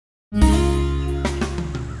Hi,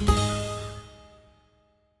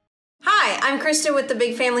 I'm Christa with the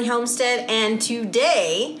Big Family Homestead, and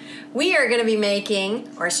today we are going to be making,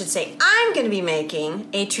 or I should say I'm going to be making,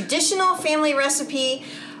 a traditional family recipe,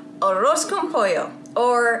 Arroz con Pollo,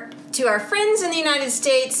 or to our friends in the United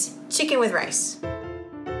States, chicken with rice.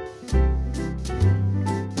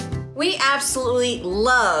 We absolutely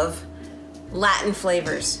love Latin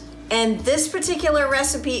flavors, and this particular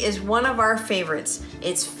recipe is one of our favorites.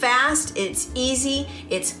 It's fast, it's easy,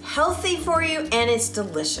 it's healthy for you, and it's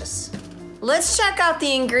delicious. Let's check out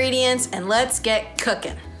the ingredients and let's get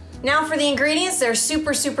cooking. Now for the ingredients, they're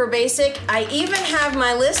super basic. I even have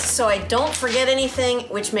my list so I don't forget anything,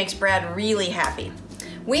 which makes Brad really happy.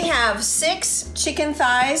 We have 6 chicken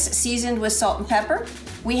thighs seasoned with salt and pepper.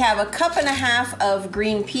 We have a 1.5 cups of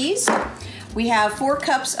green peas. We have 4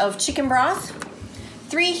 cups of chicken broth,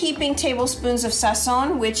 3 heaping tablespoons of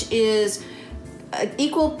sazon, which is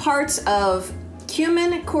equal parts of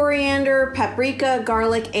cumin, coriander, paprika,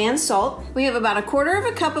 garlic, and salt. We have about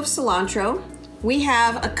 1/4 cup of cilantro. We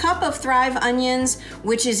have 1 cup of Thrive onions,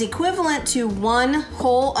 which is equivalent to 1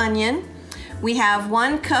 whole onion. We have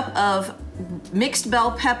 1 cup of mixed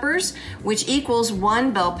bell peppers, which equals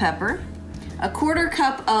 1 bell pepper. 1/4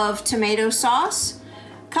 cup of tomato sauce,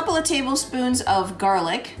 a couple of tablespoons of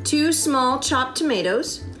garlic, 2 small chopped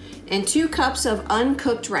tomatoes, and 2 cups of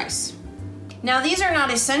uncooked rice. Now these are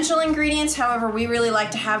not essential ingredients, however we really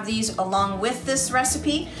like to have these along with this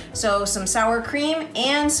recipe. So some sour cream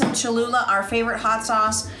and some Cholula, our favorite hot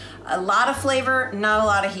sauce. A lot of flavor, not a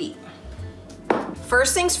lot of heat.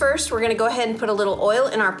 First things first, we're gonna go ahead and put a little oil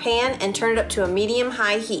in our pan and turn it up to a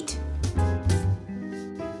medium-high heat.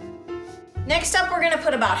 Next up, we're gonna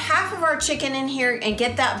put about half of our chicken in here and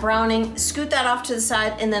get that browning, scoot that off to the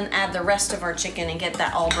side, and then add the rest of our chicken and get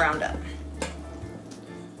that all browned up.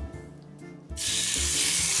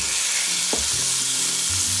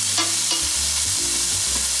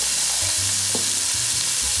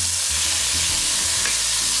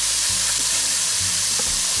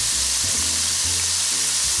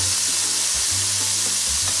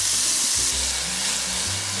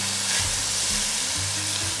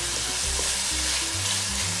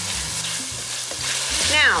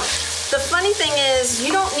 Now, the funny thing is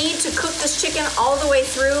you don't need to cook this chicken all the way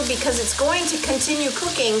through because it's going to continue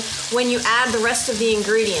cooking when you add the rest of the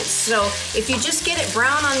ingredients. So if you just get it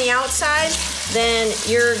brown on the outside, then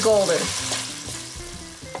you're golden.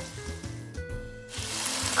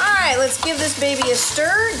 All right, let's give this baby a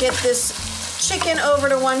stir. Get this chicken over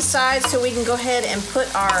to one side so we can go ahead and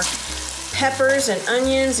put our peppers and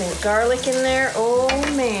onions and garlic in there. Oh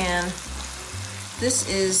man, this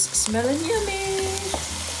is smelling yummy.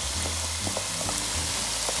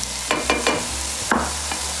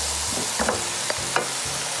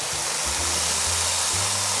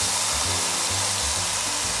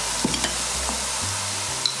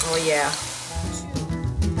 Oh yeah.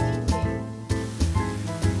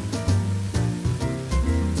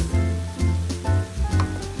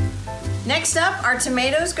 Next up, our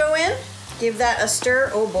tomatoes go in. Give that a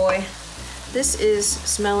stir. Oh boy, this is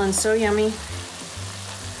smelling so yummy.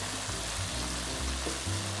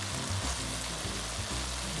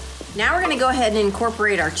 Now we're gonna go ahead and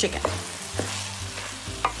incorporate our chicken.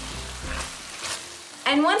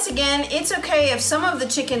 And once again, it's okay if some of the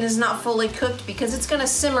chicken is not fully cooked because it's gonna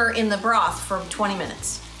simmer in the broth for 20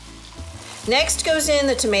 minutes. Next goes in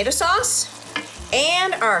the tomato sauce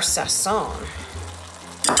and our sazon.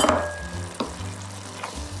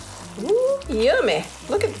 Ooh, yummy,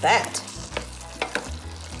 look at that.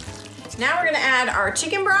 Now we're gonna add our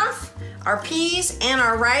chicken broth, our peas, and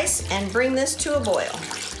our rice and bring this to a boil.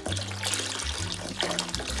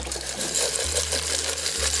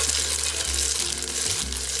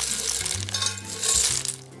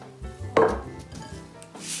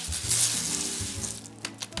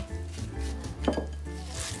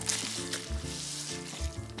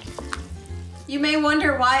 You may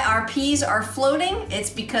wonder why our peas are floating. It's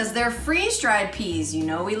because they're freeze-dried peas. You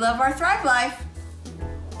know we love our Thrive Life.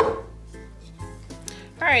 All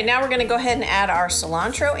right, now we're gonna go ahead and add our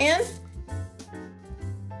cilantro in.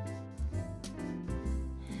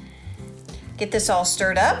 Get this all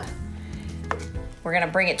stirred up. We're gonna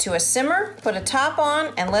bring it to a simmer, put a top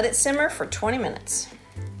on, and let it simmer for 20 minutes.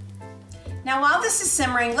 Now while this is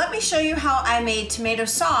simmering, let me show you how I made tomato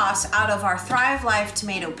sauce out of our Thrive Life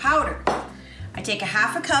tomato powder. I take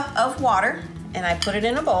 1/2 cup of water and I put it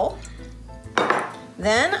in a bowl.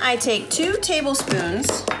 Then I take 2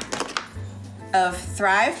 tablespoons of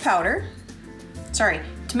Thrive powder,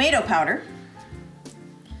 tomato powder,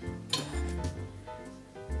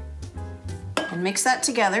 and mix that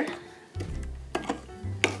together.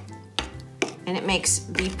 and it makes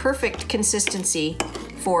the perfect consistency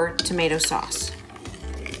for tomato sauce.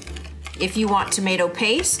 If you want tomato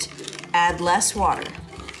paste, add less water.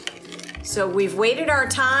 So we've waited our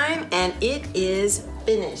time and it is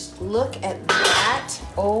finished. Look at that.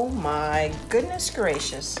 Oh my goodness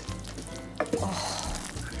gracious. Oh.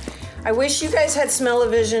 I wish you guys had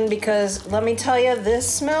smell-o-vision because let me tell you, this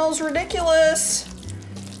smells ridiculous.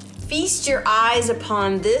 Feast your eyes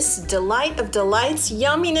upon this delight of delights,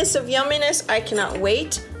 yumminess of yumminess. I cannot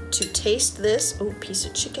wait to taste this. Oh, piece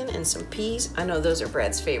of chicken and some peas. I know those are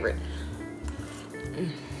Brad's favorite.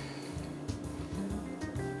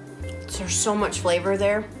 There's so much flavor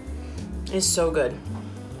there. It's so good.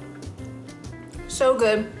 So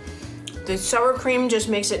good. The sour cream just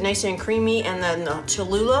makes it nice and creamy, and then the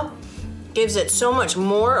Cholula gives it so much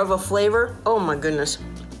more of a flavor. Oh my goodness.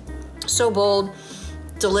 So bold,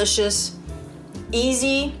 delicious,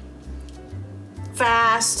 easy,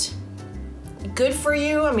 fast, good for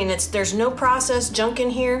you. I mean, there's no processed junk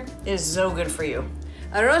in here. It is so good for you.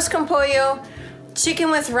 Arroz con pollo,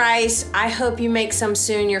 chicken with rice. I hope you make some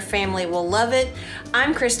soon. Your family will love it.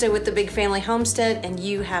 I'm Christa with the Big Family Homestead, and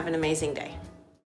you have an amazing day.